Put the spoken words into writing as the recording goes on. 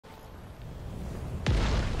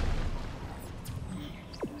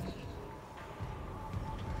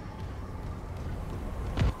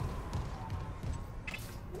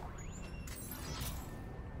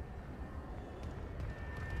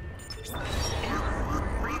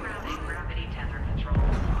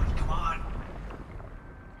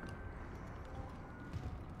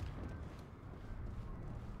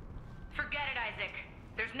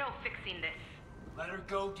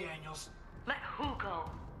Daniels. Let who go?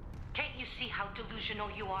 Can't you see how delusional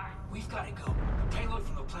you are? We've got to go. The payload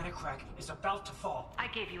from the planet Crack is about to fall. I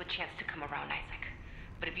gave you a chance to come around, Isaac.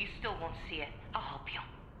 But if you still won't see it, I'll help you.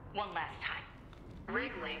 One last time.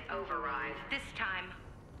 Wriggling override. This time,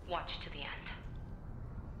 watch to the end.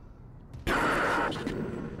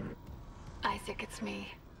 Isaac, it's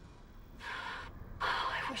me.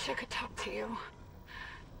 I wish I could talk to you.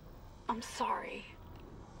 I'm sorry.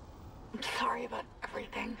 I'm sorry about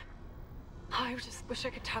everything. I just wish I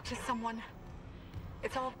could talk to someone.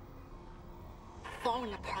 It's all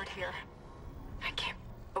falling apart here. I can't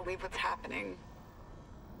believe what's happening.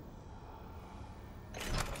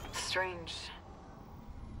 Strange.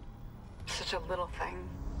 Such a little thing.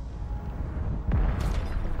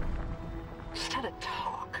 Just had a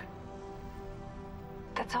talk.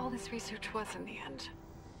 That's all this research was in the end.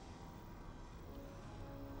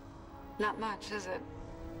 Not much, is it?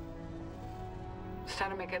 Just how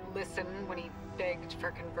to make it listen when he begged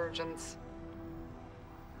for convergence.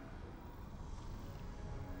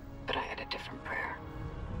 But I had a different prayer.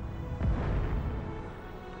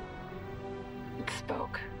 It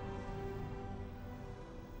spoke.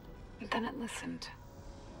 And then it listened.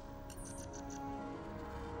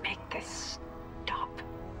 Make this stop,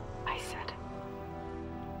 I said.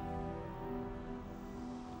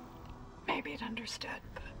 Maybe it understood,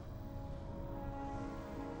 but...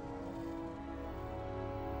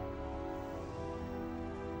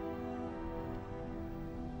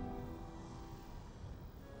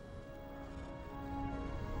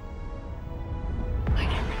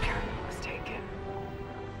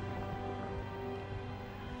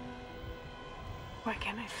 Why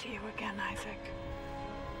can't I see you again, Isaac?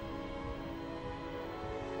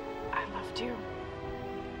 I loved you.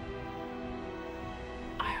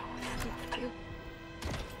 I always loved you.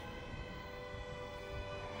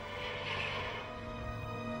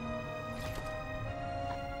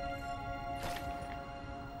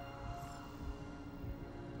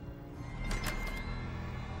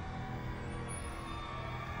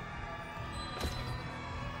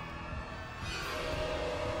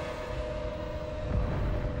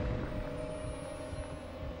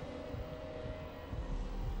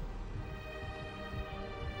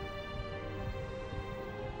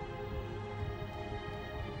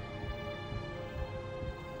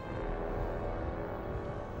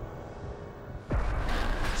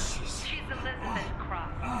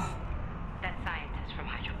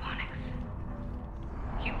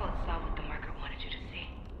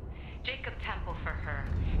 For her,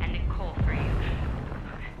 and Nicole for you.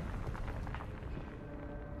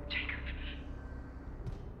 Jacob.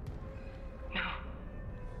 No.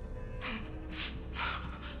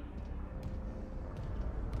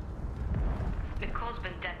 Nicole's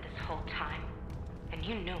been dead this whole time. And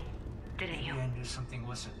you knew, didn't you? I knew something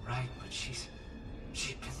wasn't right, but she's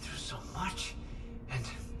been through so much, and...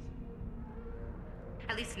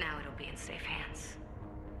 At least now it'll be in safe hands.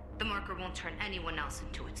 The marker won't turn anyone else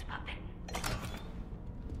into its puppet.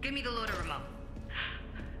 Give me the loader remote.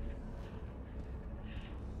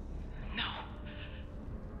 No.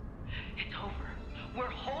 It's over. We're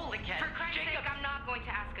whole again. For Christ's Jacob... sake, I'm not going to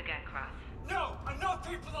ask again, Cross. No! Enough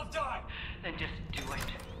people have died! Then just do it.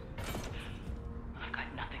 I've got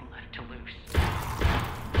nothing left to lose.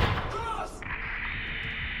 Cross!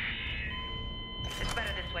 It's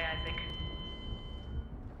better this way, Isaac.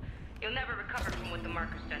 You'll never recover from what the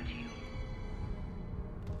marker's done to you.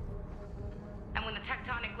 And when the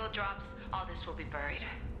tectonic load drops, all this will be buried.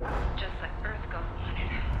 Just like Earth God wanted.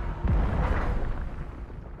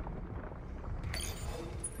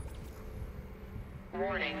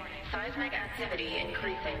 Warning. Seismic activity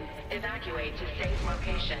increasing. Evacuate to safe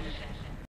location.